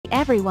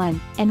everyone,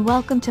 and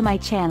welcome to my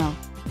channel.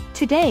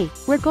 Today,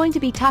 we're going to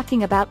be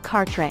talking about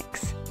car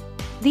tricks.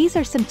 These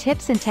are some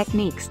tips and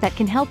techniques that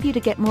can help you to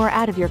get more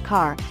out of your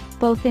car,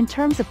 both in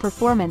terms of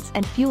performance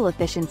and fuel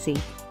efficiency.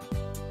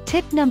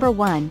 Tip number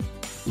 1.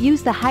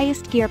 Use the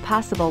highest gear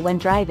possible when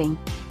driving.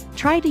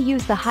 Try to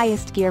use the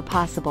highest gear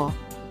possible.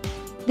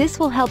 This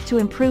will help to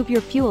improve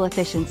your fuel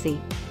efficiency.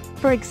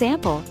 For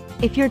example,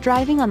 if you're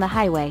driving on the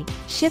highway,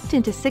 shift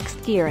into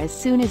 6th gear as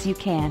soon as you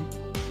can.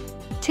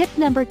 Tip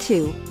number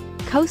 2.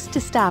 Coast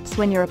to stops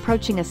when you're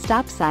approaching a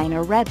stop sign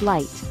or red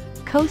light.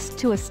 Coast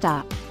to a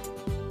stop.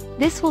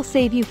 This will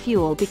save you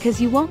fuel because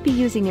you won't be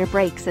using your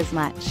brakes as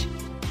much.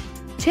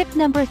 Tip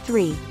number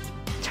 3.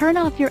 Turn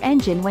off your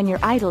engine when you're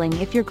idling.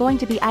 If you're going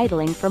to be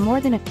idling for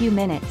more than a few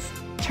minutes,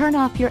 turn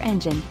off your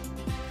engine.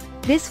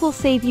 This will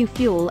save you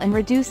fuel and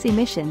reduce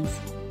emissions.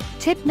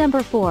 Tip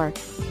number 4.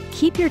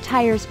 Keep your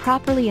tires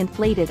properly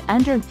inflated.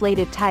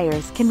 Underinflated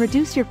tires can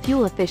reduce your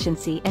fuel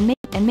efficiency and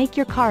make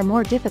your car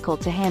more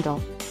difficult to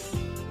handle.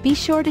 Be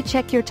sure to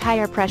check your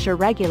tire pressure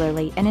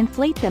regularly and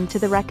inflate them to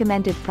the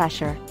recommended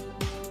pressure.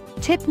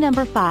 Tip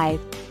number 5.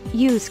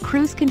 Use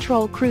cruise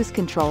control. Cruise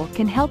control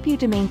can help you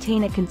to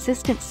maintain a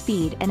consistent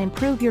speed and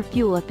improve your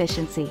fuel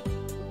efficiency.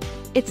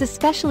 It's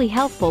especially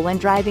helpful when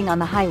driving on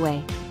the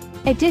highway.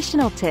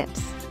 Additional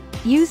tips.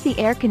 Use the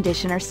air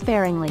conditioner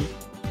sparingly.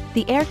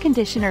 The air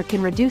conditioner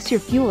can reduce your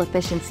fuel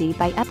efficiency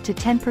by up to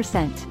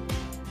 10%.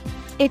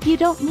 If you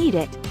don't need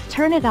it,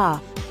 turn it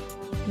off.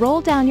 Roll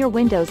down your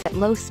windows at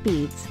low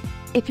speeds.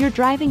 If you're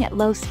driving at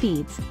low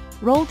speeds,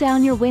 roll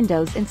down your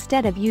windows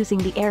instead of using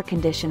the air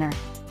conditioner.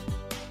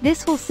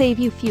 This will save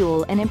you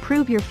fuel and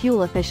improve your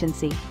fuel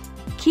efficiency.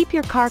 Keep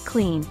your car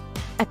clean.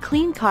 A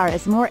clean car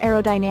is more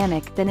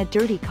aerodynamic than a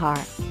dirty car.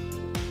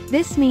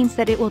 This means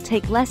that it will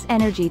take less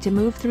energy to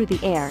move through the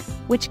air,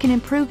 which can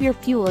improve your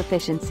fuel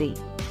efficiency.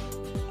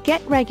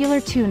 Get regular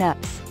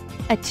tune-ups.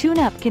 A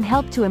tune-up can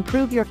help to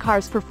improve your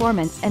car's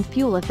performance and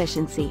fuel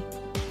efficiency.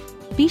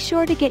 Be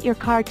sure to get your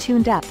car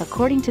tuned up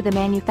according to the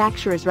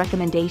manufacturer's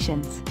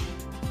recommendations.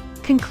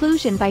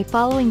 Conclusion: by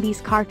following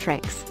these car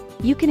tricks,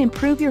 you can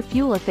improve your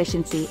fuel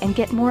efficiency and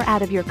get more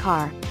out of your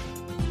car.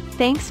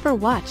 Thanks for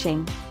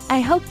watching. I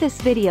hope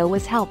this video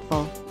was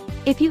helpful.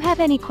 If you have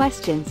any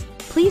questions,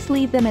 please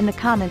leave them in the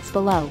comments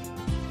below.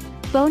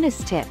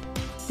 Bonus tip: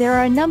 there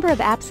are a number of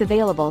apps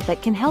available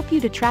that can help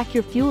you to track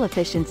your fuel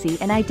efficiency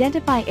and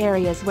identify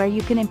areas where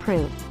you can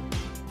improve.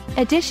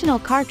 Additional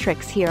car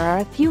tricks: here are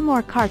a few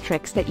more car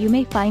tricks that you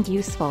may find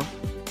useful.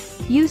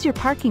 Use your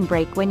parking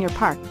brake when you're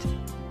parked.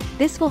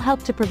 This will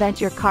help to prevent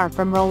your car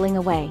from rolling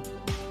away.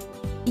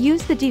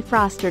 Use the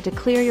defroster to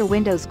clear your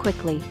windows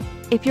quickly.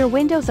 If your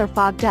windows are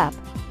fogged up,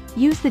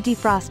 use the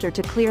defroster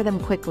to clear them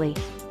quickly.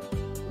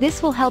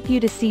 This will help you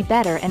to see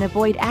better and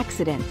avoid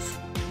accidents.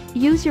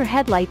 Use your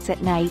headlights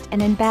at night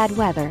and in bad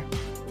weather.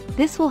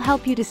 This will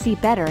help you to see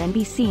better and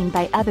be seen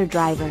by other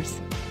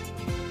drivers.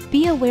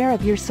 Be aware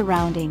of your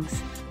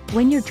surroundings.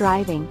 When you're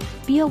driving,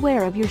 be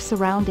aware of your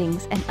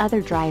surroundings and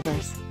other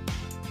drivers.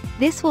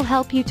 This will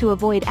help you to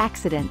avoid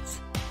accidents.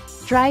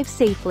 Drive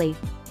safely.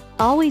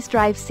 Always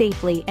drive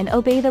safely and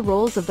obey the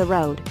rules of the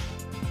road.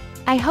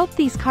 I hope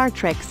these car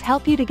tricks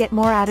help you to get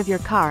more out of your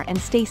car and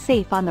stay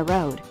safe on the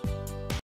road.